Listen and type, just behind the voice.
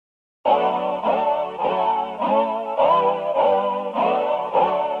If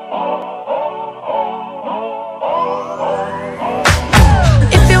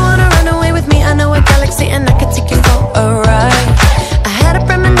you wanna run away with me, I know a galaxy and I can take you for a ride. I had a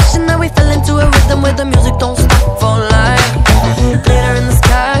premonition that we fell into a rhythm where the music don't stop for life. Glitter in the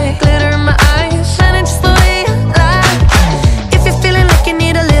sky, glitter in my eyes, shining just the way you like. If you're feeling like you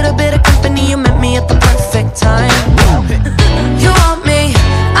need a little bit of company, you met me at the perfect time. You want me,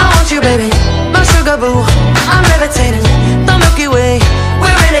 I want you, baby, my sugar boo. I'm levitating, the Milky Way,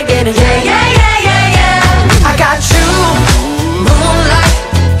 we're renegading. Yeah, yeah, yeah, yeah, yeah. I got you, moonlight,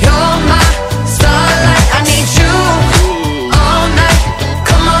 you're my starlight. I need you all night,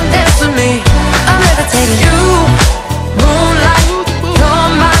 come on dance with me. I'm levitating. You, moonlight, you're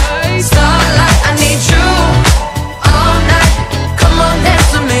my starlight. I need you all night, come on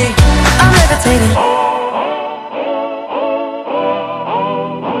dance with me. I'm levitating.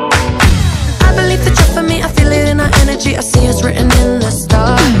 I believe that you're for me, I feel it in our energy, I see it's written in the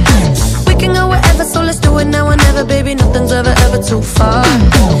stars. We can go wherever, so let's do it now or never, baby, nothing's ever, ever too far.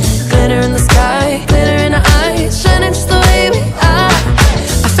 Glitter in the sky, glitter in our eyes, shining just the way we are.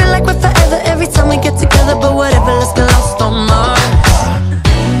 I feel like we're forever every time we get together, but whatever, let's get lost on Mars.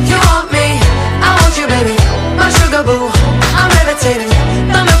 You want me, I want you, baby, my sugar boo. I'm levitating,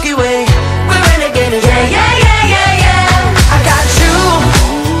 the Milky Way, we're renegading. Yeah, yeah, yeah, yeah, yeah. I got you,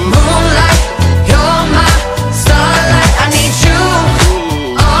 moonlight, you're my starlight. I need you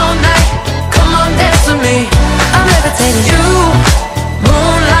all night, come on dance with me. I'm levitating. You,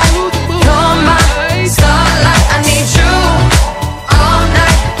 moonlight, you're my starlight. I need you all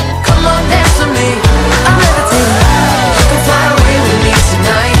night, come on dance with me. I'm levitating. You can fly away with me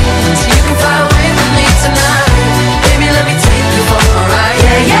tonight, so you can fly away with me tonight. Baby, let me take you for a ride.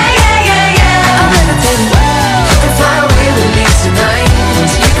 Yeah, yeah, yeah, yeah, yeah. I'm levitating. You can fly away with me tonight,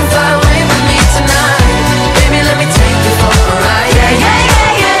 so you can fly away with me tonight. Baby, let me take you for a ride. Yeah, yeah,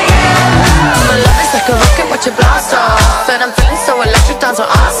 yeah, yeah, yeah. My love is like a rocket, watch it blast off, and I'm feeling so electric, down so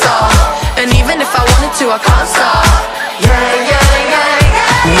awesome. And even if I wanted to, I can't stop. Yeah, yeah, yeah,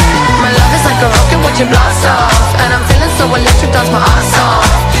 yeah. My love is like a rocket, watch it blast off, and I'm feeling so electric, dance my ass off.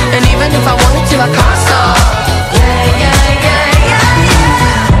 And even if I wanted to, I can't stop. Yeah, yeah, yeah, yeah,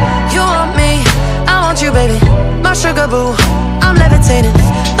 yeah. You want me, I want you, baby, my sugar boo. I'm levitating,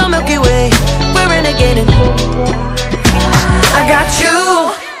 the Milky Way, we're renegading. I got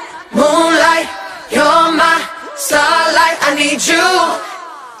you, moonlight, you're my starlight. I need you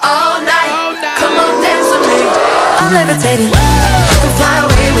all night, come on dance with me. I'm levitating. You can fly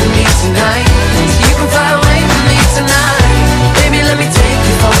away with me tonight, so you can fly away with me tonight. Baby, let me take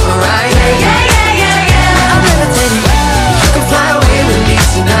you for a ride. Yeah, yeah, yeah, yeah, yeah. I'm levitating. You can fly away with me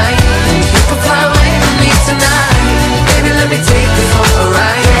tonight, you can fly away with me tonight. Baby, let me take you for a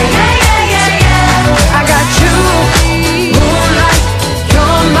ride. Yeah, yeah, yeah, yeah, yeah. I got you, moonlight,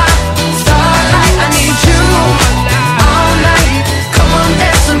 you're my starlight. I need you all night, come on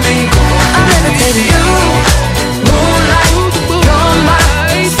dance with me. I'm levitating. You, moonlight, you're my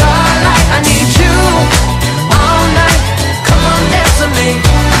starlight. I need you all night, come on dance with me.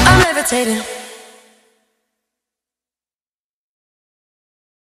 I'm levitating.